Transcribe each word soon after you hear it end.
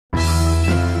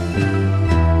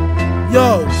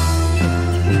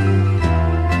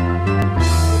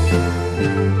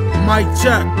Mic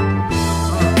check.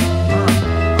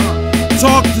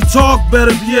 Talk the talk,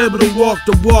 better be able to walk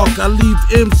the walk. I leave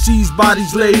MC's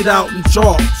bodies laid out in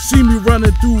chalk. See me running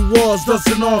through walls,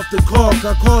 dusting off the caulk.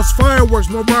 I cause fireworks,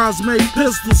 my rhymes make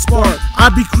pistols spark.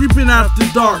 I be creeping after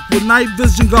dark with night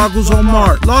vision goggles on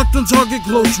mark. Locked on target,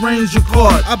 close range, you're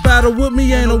caught. I battle with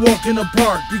me, ain't a walk in the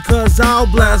park, because I'll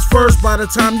blast first by the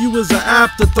time you is an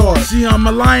afterthought. See, I'm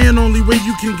a lion, only way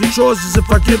you can get yours is if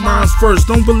I get mine first.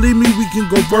 Don't believe me, we can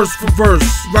go verse for verse,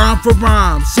 rhyme for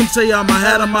rhyme. Some say I'm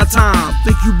ahead of my time.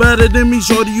 Think you better than me,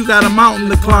 shorty, you got a mountain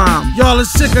to climb. Y'all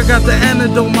is sick, I got the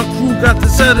antidote, my crew got the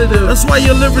sedative. That's why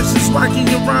your lyrics is wacky,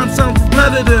 your rhymes sound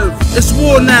repetitive. It's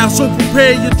war now, so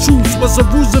prepare your troops. What's a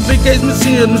bruise, a big gauge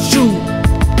machine to shoot?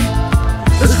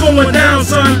 It's going down,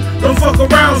 son, don't fuck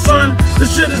around, son.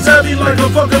 This shit is heavy like a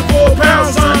fucking 4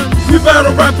 pound, son. We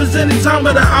battle rappers any time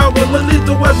of the hour with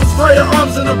lethal weapons,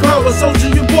 firearms, and the power. Soldier,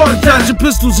 you bought got your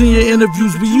pistols in your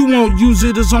interviews, but you won't use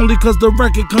it. It's only cause the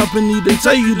record company, they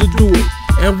tell you to do it.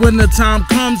 And when the time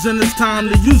comes and it's time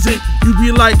to use it, you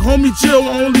be like, homie, chill,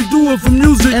 I only do it for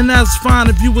music. And that's fine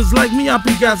if you was like me, I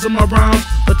be gassing my rhymes,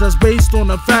 but that's based on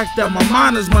the fact that my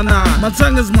mind is my nine. My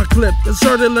tongue is my clip,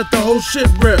 insert it, let the whole shit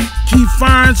rip. Keep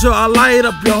firing till I light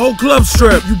up your whole club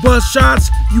strip. You bust shots,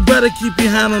 you better keep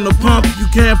your hand on the pump. You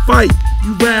can't fight,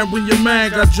 you ran when your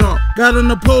man got jumped. Got a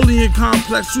Napoleon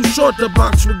complex, too short to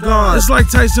box with God. It's like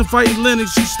Tyson fighting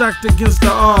Lennox, you stacked against the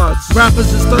odds.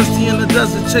 Rappers is thirsty in the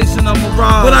desert, chasing a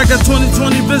mirage. But I got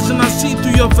 20/20 vision, I see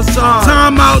through your facade.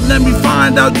 Time out, let me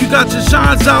find out, you got your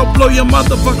shines out. Blow your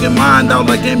motherfucking mind out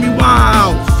like Amy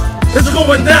Winehouse. It's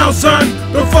going down, son,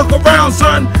 don't fuck around,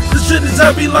 son. This shit is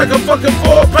heavy like a fucking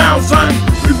 4 pound, son.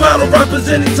 We battle rappers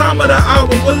any time of the hour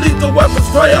with lethal weapons,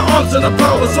 firearms, and the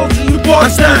power. Soldier, you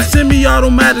bought that.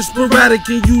 Semi-automatic, sporadic,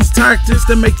 and use tactics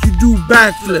that make you do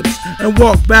backflips and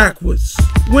walk backwards.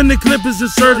 When the clip is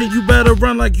inserted, you better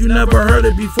run like you never heard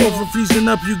it before. For freezing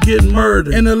up, you getting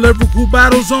murdered. In a lyrical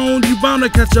battle zone, you bound to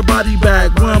catch a body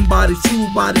bag. 1 body, 2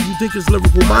 body, you think it's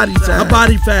lyrical body tag. A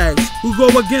body fags who go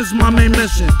against my main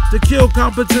mission, to kill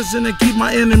competition and keep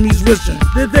my enemies wishing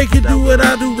that they can do what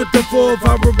I do with the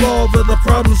 4-5 revolver, the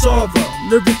problem solver,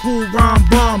 lyrical rhyme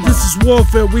bomber. This is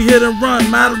warfare, we hit and run.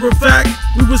 Matter of fact,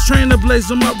 we was trained to blaze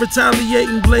them up, retaliate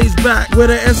and blaze back. With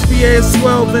a SPA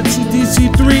 12 and 2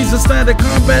 DC3s, a standard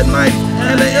combat knife,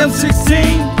 and an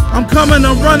M16. I'm coming,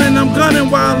 I'm running, I'm gunning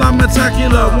while I'm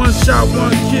spectacular. 1 shot,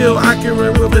 1 kill,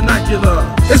 accurate with binocular.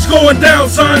 It's going down,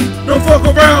 son, don't fuck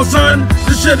around, son.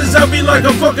 This shit is heavy like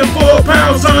a fucking 4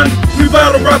 pound, son. We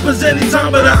battle rappers any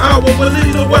time of the hour with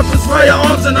lethal weapons,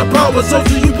 firearms, and the power.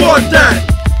 Soldier, you bought that.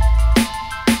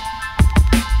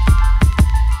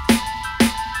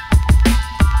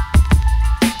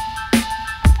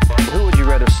 Who would you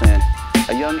rather send?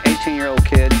 A young 18-year-old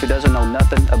kid who doesn't know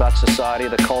nothing about society,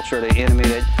 the culture, the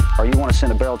enemy, or you want to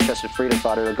send a barrel-chested freedom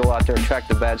fighter to go out there and track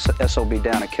the bad SOB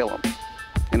down and kill him?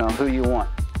 You know, who you want?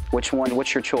 Which one?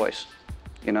 What's your choice?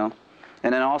 You know?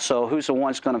 And then also, who's the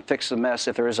one that's going to fix the mess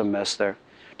if there is a mess there?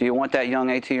 Do you want that young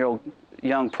 18-year-old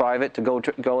young private to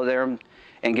go there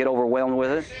and get overwhelmed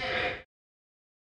with it?